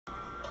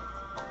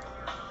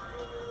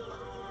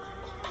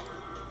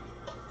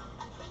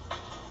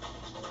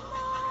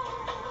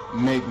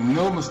Make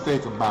no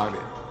mistake about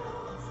it.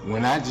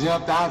 When I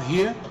jumped out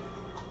here,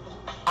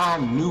 I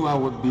knew I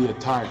would be a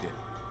target.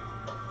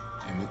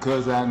 And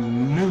because I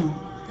knew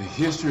the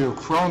history of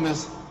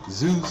Cronus,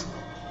 Zeus,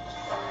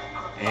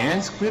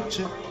 and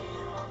Scripture,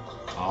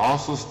 I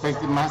also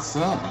expected my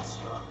sons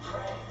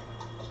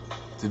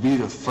to be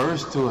the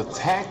first to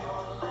attack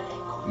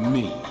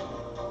me.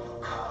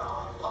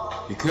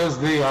 Because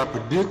they are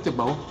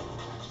predictable,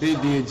 they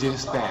did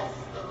just that.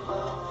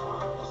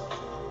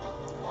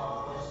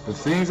 The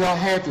things I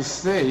had to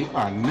say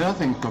are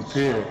nothing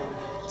compared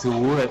to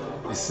what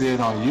is said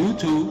on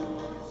YouTube.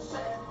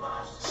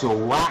 So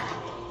why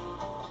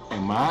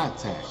am I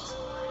attacked?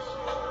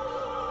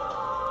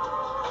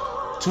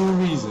 2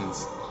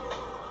 reasons.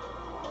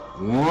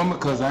 1,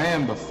 because I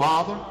am the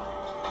father,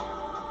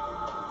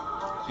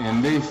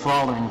 and they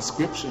following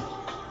Scripture.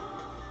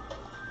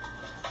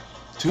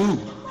 2,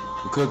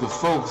 because the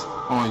folks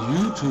on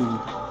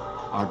YouTube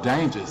are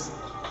dangerous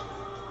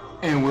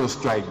and will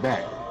strike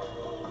back.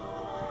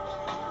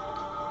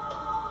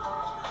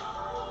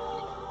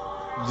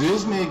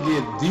 This may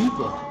get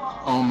deeper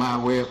on my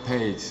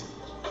webpage,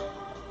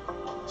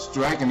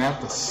 striking at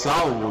the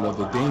soul of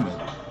the demon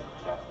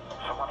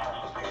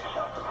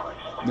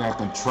that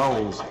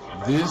controls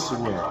this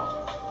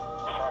world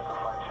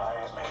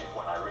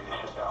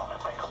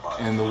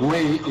and the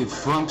way it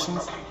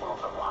functions.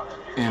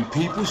 And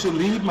people should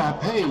leave my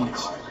page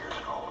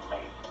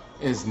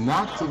is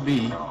not to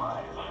be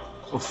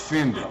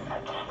offended.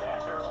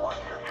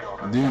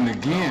 Then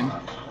again,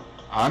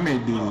 I may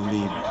do the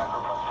leaving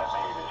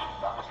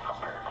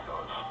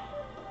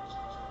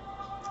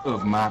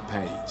of my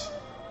page.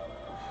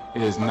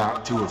 It is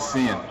not to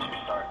offend.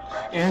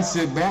 And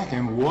sit back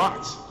and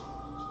watch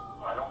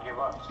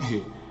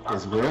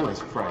as well as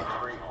pray.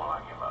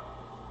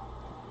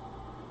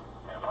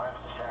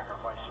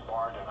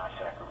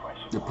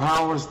 The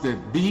powers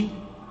that be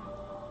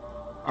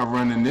are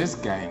running this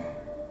game.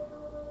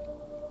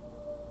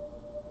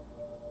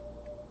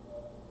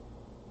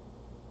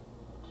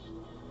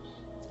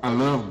 I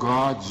love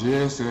God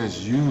just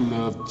as you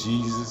love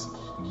Jesus,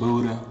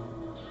 Buddha,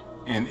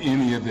 and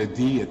any of the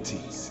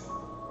deities.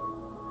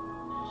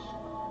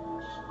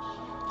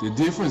 The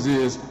difference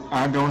is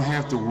I don't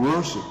have to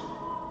worship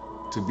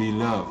to be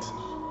loved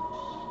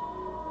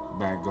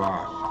by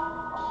God.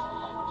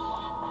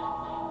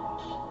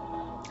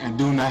 I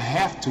do not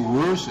have to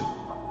worship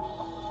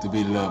to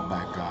be loved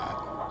by God.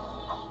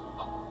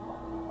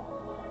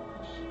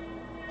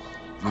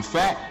 In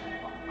fact,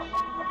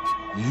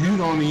 you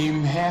don't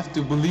even have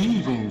to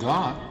believe in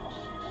God.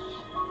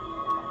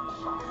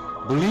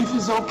 Belief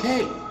is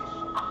okay.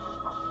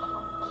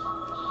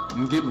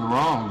 Don't get me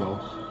wrong though.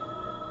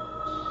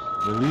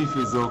 Belief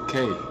is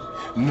okay.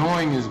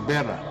 Knowing is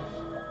better.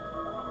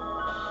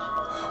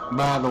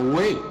 By the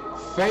way,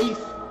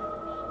 faith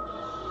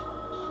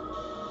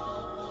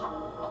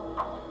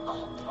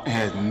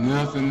has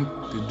nothing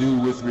to do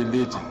with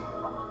religion.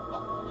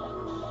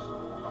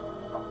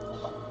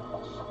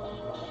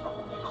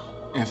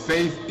 And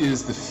faith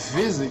is the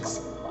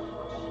physics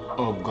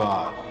of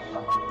God.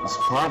 It's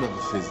part of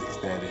the physics,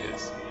 that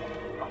is.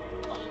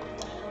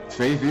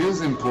 Faith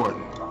is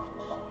important.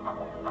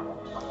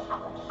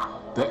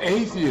 The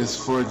atheist,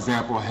 for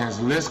example, has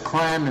less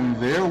crime in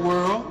their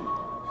world,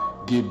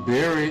 get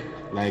buried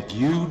like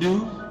you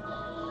do,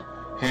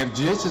 have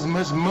just as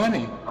much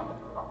money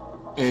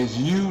as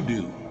you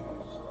do.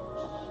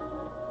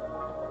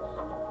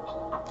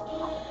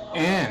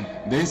 And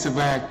they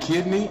survive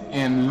kidney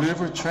and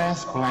liver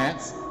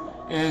transplants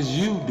as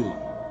you do.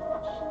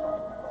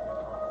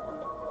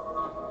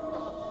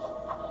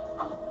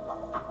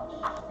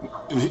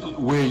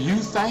 Where you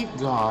thank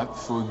God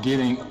for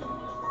getting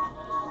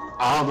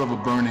out of a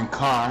burning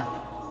car,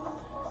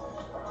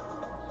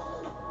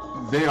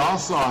 they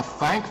also are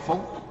thankful.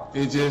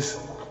 They just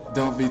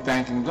don't be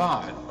thanking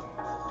God.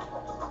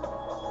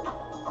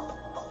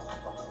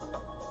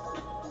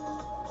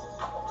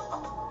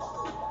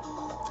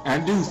 I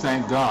do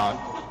thank God,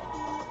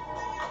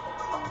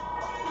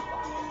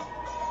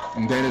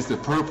 and that is the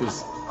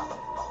purpose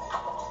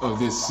of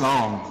this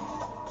song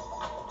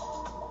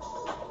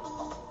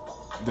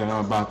that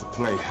I'm about to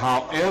play.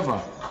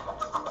 However,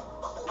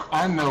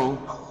 I know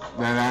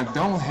that I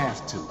don't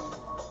have to.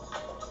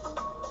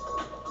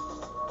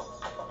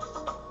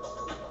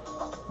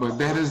 But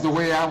that is the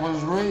way I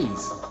was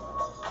raised.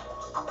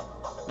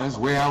 That's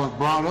the way I was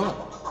brought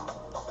up.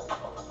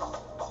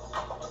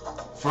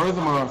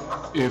 Furthermore,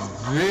 if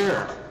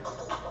there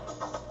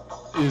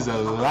is a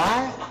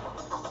lie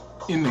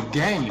in the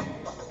game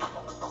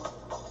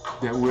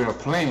that we're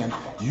playing,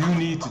 you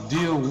need to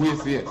deal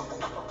with it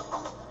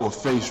or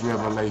face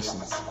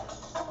revelations.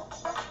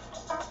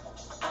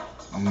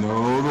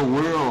 No, the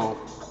world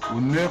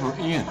will never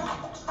end.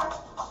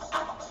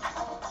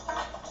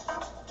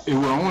 It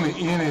will only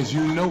end as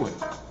you know it.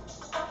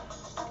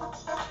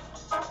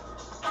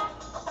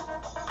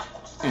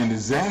 And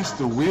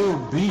disaster will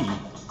be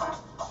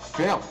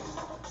felt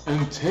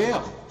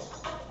until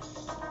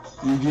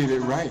you get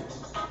it right.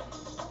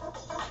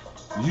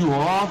 You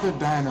are the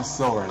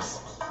dinosaurs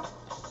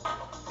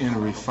in a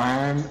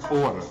refined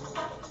order.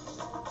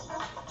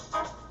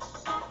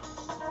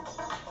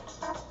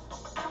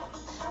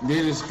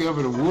 They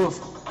discovered a wolf.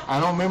 I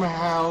don't remember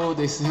how old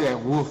they said that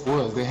wolf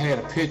was. They had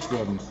a picture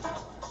of him.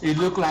 It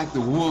looked like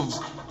the wolves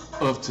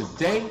of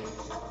today,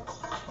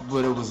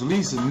 but it was at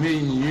least 1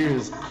 million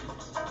years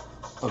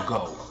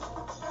ago.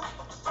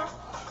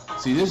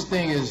 See, this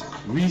thing is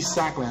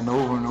recycling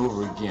over and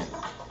over again.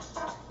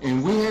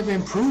 And we have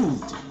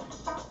improved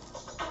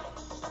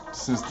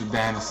since the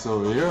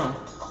dinosaur era.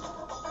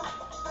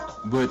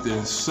 But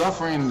the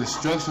suffering and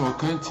destruction will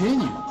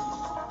continue.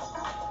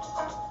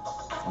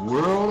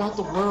 World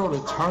after world,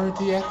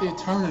 eternity after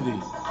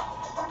eternity,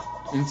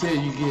 until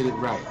you get it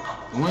right.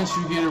 Once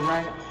you get it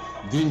right,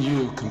 then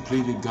you have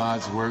completed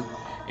God's work,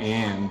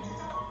 and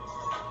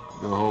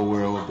the whole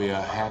world will be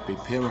a happy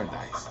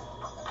paradise.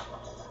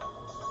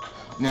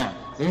 Now,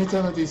 let me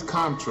tell you these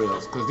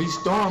contrails, because these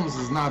storms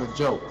is not a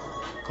joke.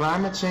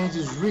 Climate change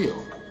is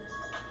real.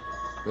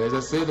 But as I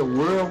said, the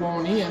world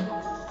won't end.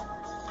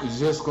 It's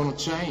just going to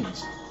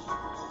change.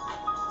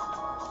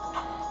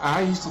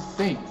 I used to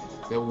think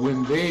that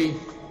when they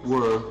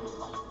were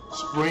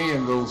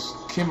spraying those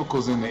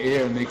chemicals in the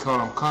air, and they call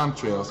them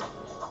contrails,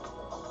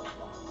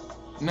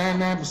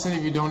 99%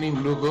 of you don't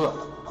even look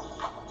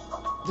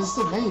up. This is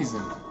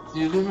amazing.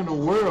 You live in a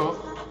world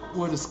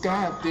where the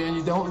sky up there and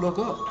you don't look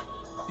up.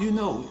 You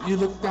know, you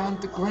look down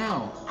at the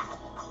ground.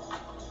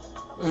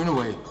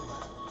 Anyway,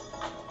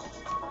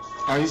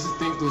 I used to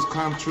think those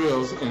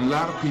contrails, and a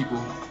lot of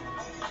people,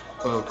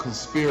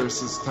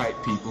 conspiracist type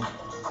people,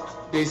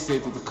 they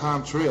said that the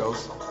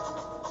contrails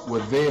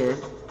were there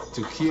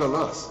to kill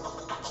us,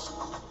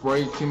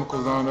 spray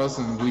chemicals on us,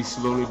 and we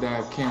slowly die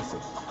of cancer.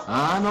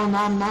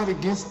 I'm not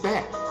against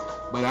that,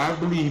 but I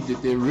believe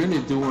that they're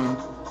really doing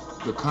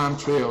the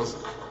contrails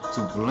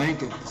to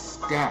blanket the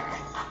sky,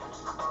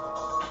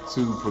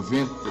 to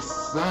prevent the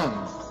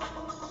sun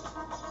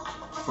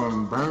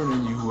from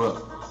burning you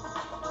up.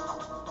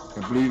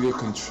 I believe they're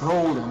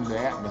controlling the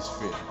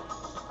atmosphere.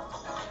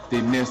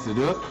 They messed it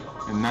up,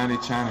 and now they're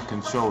trying to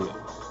control it.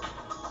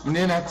 And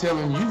then I'm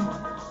telling you,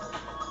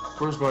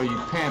 first of all, you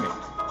panic.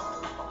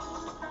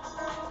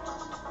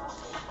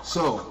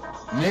 So,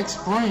 next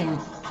spring,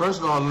 first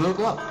of all, look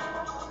up,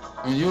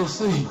 and you'll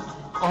see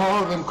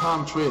all them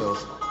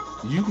contrails.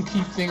 You can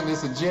keep thinking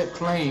it's a jet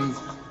plane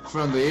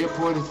from the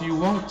airport if you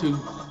want to,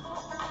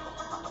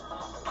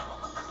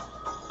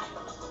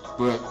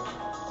 but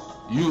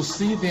you'll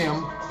see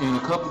them, and a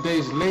couple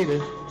days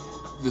later,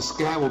 the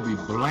sky will be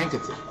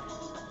blanketed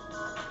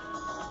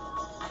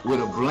with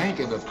a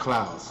blanket of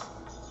clouds.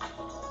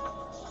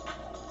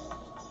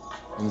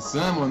 And the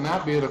sun will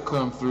not be able to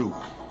come through.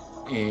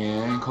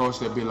 And of course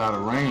there'll be a lot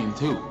of rain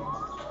too.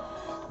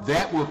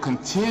 That will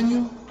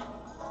continue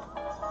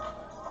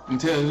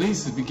until at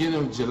least the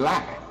beginning of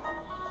July.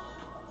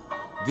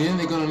 Then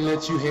they're going to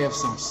let you have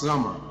some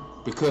summer,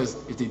 because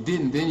if they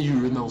didn't, then you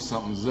would know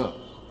something's up.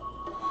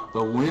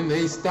 But when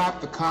they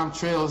stop the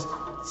contrails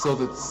so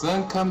that the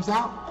sun comes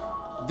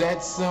out,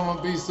 that sun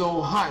will be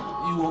so hot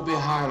you won't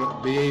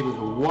be able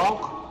to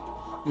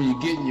walk. When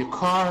you get in your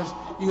cars,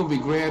 you're going to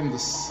be grabbing the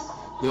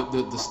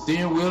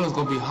steering wheel. Is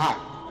going to be hot,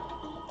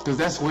 because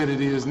that's what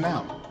it is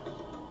now.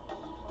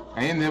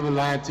 I ain't never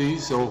lied to you,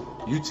 so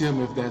you tell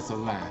me if that's a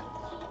lie.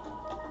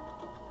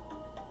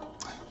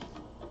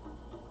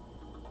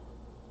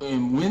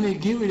 And when they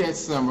give you that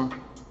summer,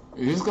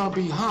 it's going to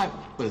be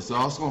hot, but it's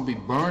also going to be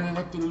burning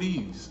up the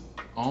leaves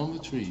on the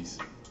trees.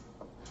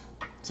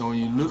 So when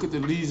you look at the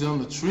leaves on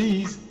the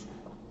trees,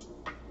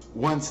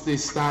 once they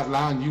start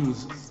allowing you to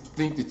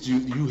think that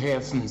you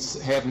having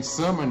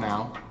summer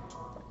now,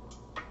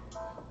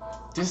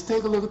 just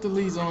take a look at the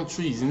leaves on the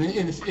trees,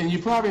 and you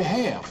probably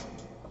have.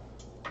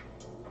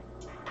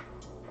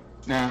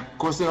 Now, of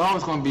course, there are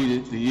always going to be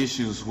the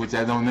issues, which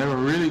I don't never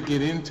really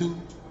get into,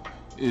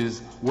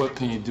 is what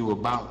can you do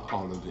about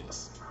all of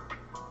this?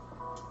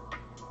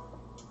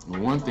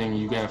 Well, one thing,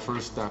 you got to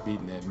first stop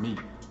eating that meat.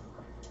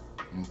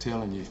 I'm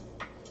telling you.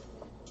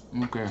 I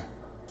don't care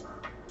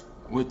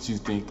what you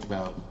think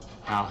about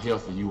how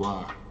healthy you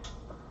are.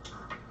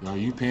 Are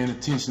you paying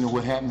attention to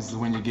what happens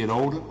when you get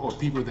older, or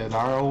people that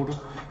are older?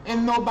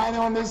 And nobody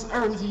on this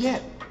earth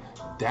yet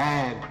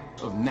died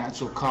of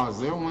natural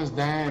causes. Everyone's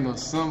dying of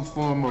some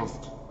form of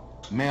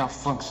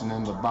malfunction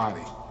in the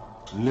body,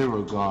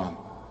 liver gone,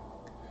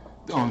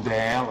 on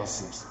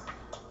dialysis.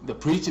 The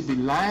preacher be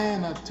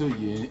lying up to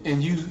you,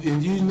 and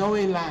you know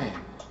he lying.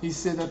 He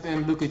sit up there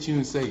and look at you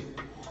and say,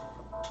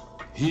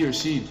 he or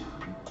she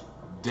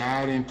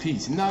died in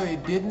peace. No, they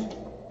didn't.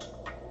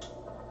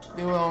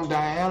 They were on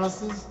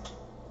dialysis,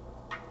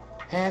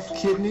 half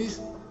kidneys,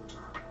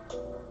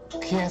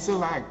 cancer,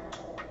 like,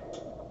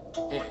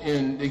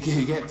 and they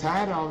got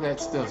tired of all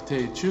that stuff, to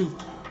tell you the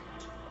truth.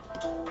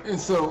 And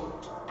so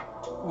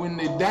when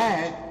they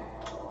died,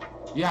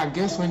 yeah, I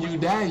guess when you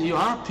die, you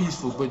are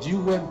peaceful, but you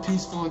wasn't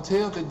peaceful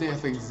until the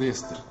death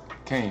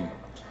came.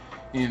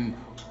 And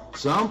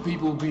some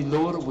people be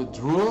loaded with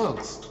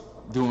drugs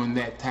during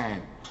that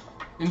time.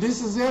 And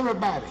this is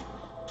everybody.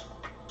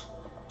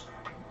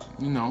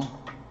 You know.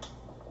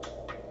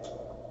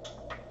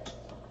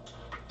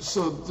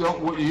 So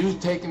don't you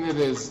taking it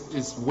as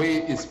it's way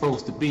it's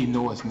supposed to be?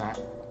 No, it's not.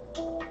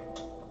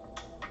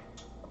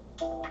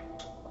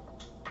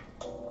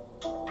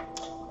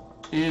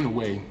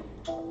 Anyway,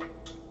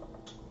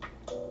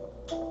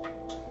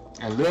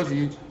 I love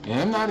you,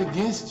 and I'm not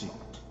against you.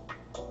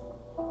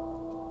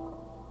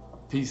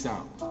 Peace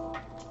out.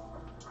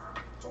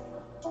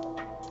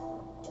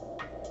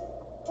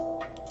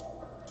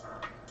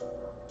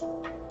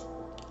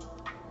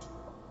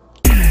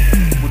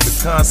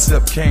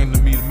 Concept came to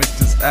me to make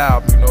this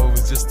album, you know, it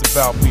was just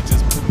about me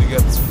just putting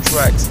together some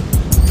tracks,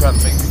 trying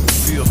to make people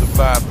feel the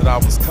vibe that I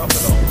was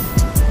coming on.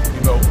 You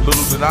know,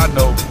 little did I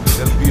know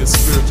that'll be a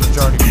spiritual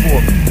journey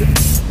for me.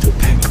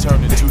 Then it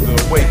turned into the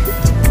awakening.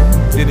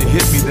 Then it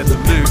hit me that the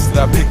lyrics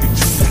that I pick and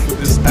choose for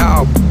this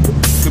album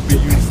could be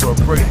used for a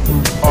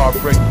breakthrough or a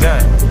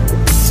breakdown.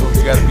 So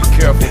you gotta be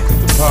careful, because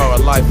the power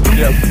of life and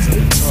death is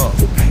in the tongue.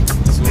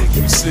 So if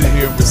you sit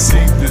here and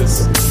receive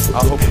this,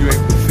 I hope you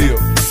ain't fulfilled.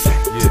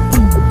 Yeah.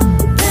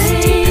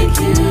 Thank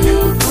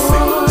you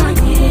for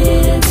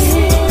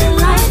giving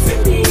life to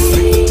me.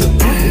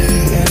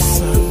 As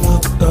I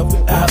look up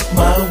out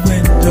my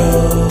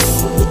window,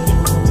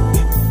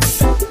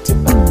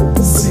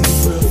 see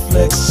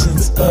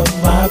reflections of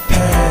my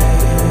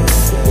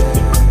past.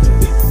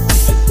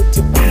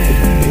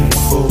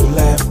 People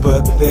laugh,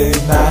 but they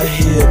not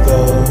here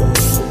though.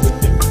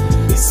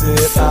 They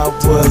said I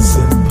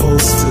wasn't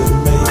supposed to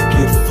make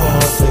it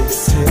far. They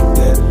said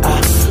that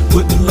I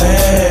wouldn't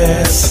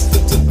last.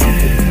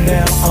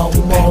 Now I'm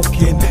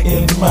walking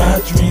in my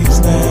dreams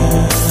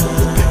now.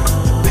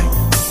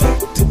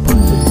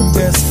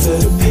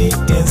 Destiny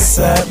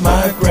inside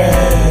my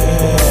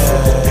grasp.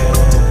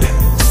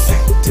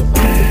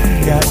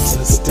 Got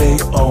to stay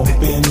on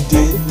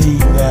bended knee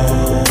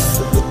now.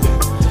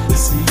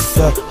 See,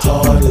 the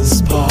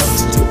hardest part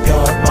to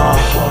guard my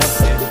heart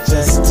and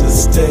just to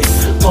stay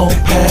on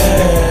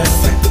path.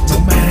 No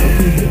matter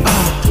who you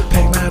are,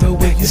 no matter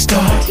where you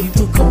start, he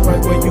will come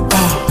right where you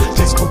are.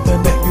 Just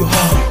open up your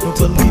heart, don't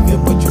believe in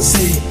what you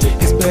see.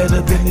 It's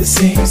better than it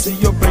seems, and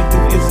your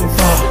breakthrough isn't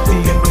far. The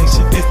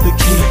invention is the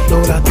key.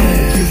 Lord, I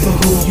thank you for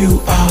who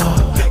you are.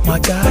 My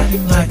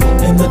guiding light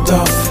in the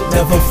dark,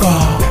 never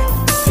fall.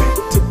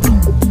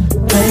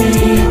 Thank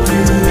you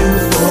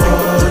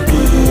for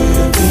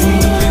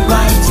giving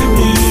life to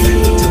me.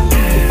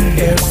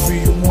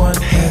 Everyone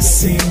has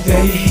seen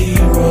their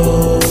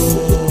hero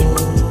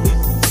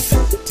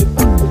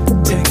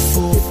take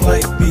full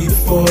flight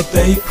before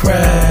they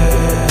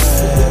crash.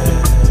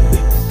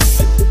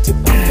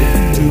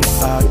 Do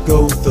I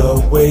go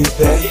the way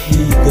that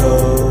he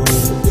goes?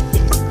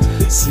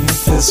 See,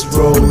 this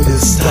road, it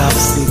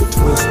stops, it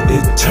twists,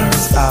 it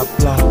turns, I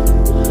block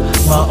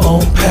my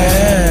own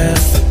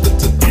path.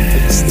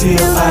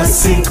 Still I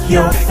seek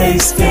your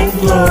face in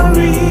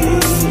glory.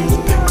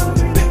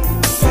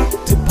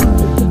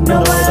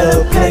 No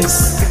other place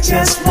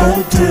just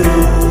won't do.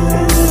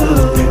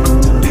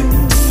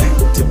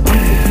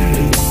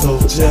 People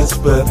judge,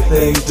 but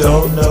they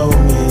don't know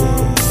me.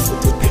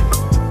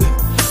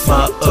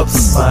 My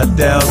ups, my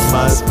downs,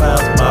 my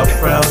smiles, my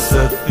frowns,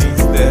 the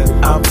things that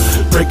I'm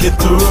breaking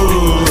through.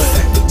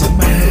 No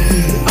matter who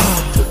you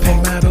are, no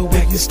matter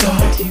where you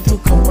start, he will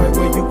come right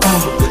where you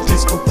are.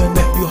 Just open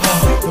up your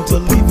heart, don't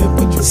believe in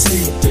what you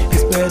see.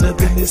 It's better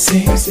than it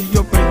seems, and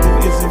your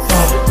breakthrough isn't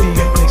far. The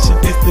invention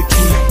is the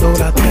key.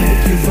 Lord, I thank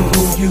you for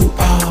who you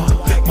are.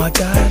 My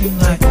guiding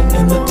light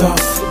in the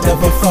dark,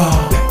 never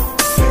fall.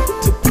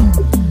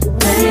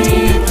 Thank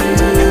you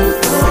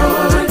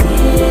for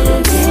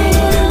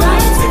giving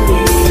life to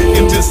me.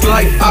 In this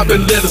life I've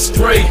been led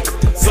astray.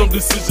 Some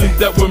decisions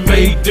that were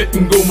made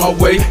didn't go my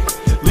way.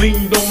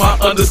 Leaned on my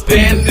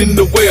understanding,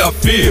 the way I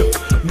feel.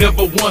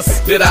 Never once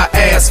did I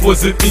ask,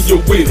 was it in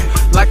your will?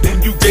 Like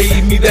when you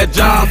gave me that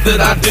job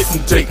that I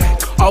didn't take,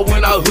 or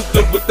when I hooked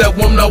up with that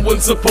woman I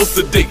wasn't supposed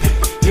to date.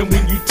 And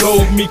when you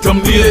told me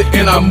come near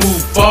and I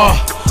moved far,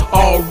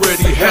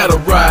 already had a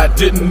ride,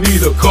 didn't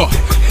need a car.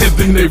 And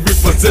then they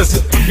repossessed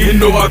it. You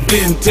know I've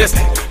been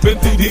tested, been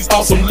through these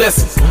awesome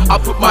lessons. I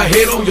put my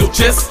head on your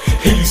chest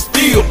and you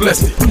still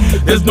blessed it.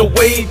 There's no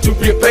way to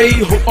repay.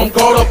 Hope I'm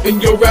caught up in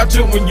your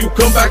rapture when you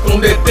come back on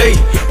that day.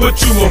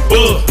 Put you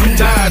above,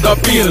 tired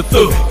of being a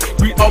thug.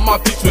 Greet all my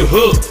peeps with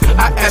hugs.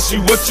 I asked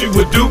you what you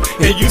would do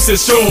and you said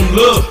show them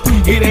love.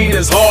 It ain't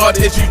as hard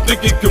as you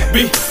think it could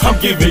be. I'm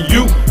giving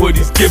you what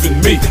he's giving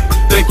me.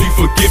 Thank you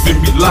for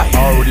giving me life.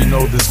 I already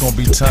know there's gonna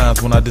be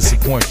times when I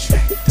disappoint you,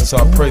 and so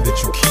I pray that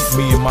you keep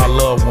me and my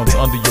loved ones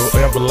under your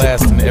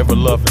everlasting,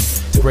 ever-loving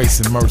grace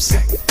and mercy.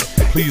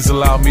 Please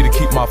allow me to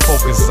keep my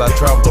focus as I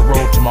travel the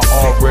road to my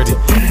already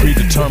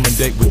predetermined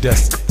date with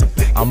destiny.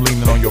 I'm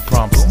leaning on your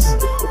promises.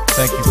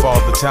 Thank you for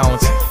all the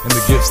talents and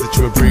the gifts that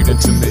you have breathed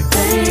into me.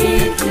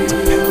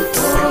 Thank you.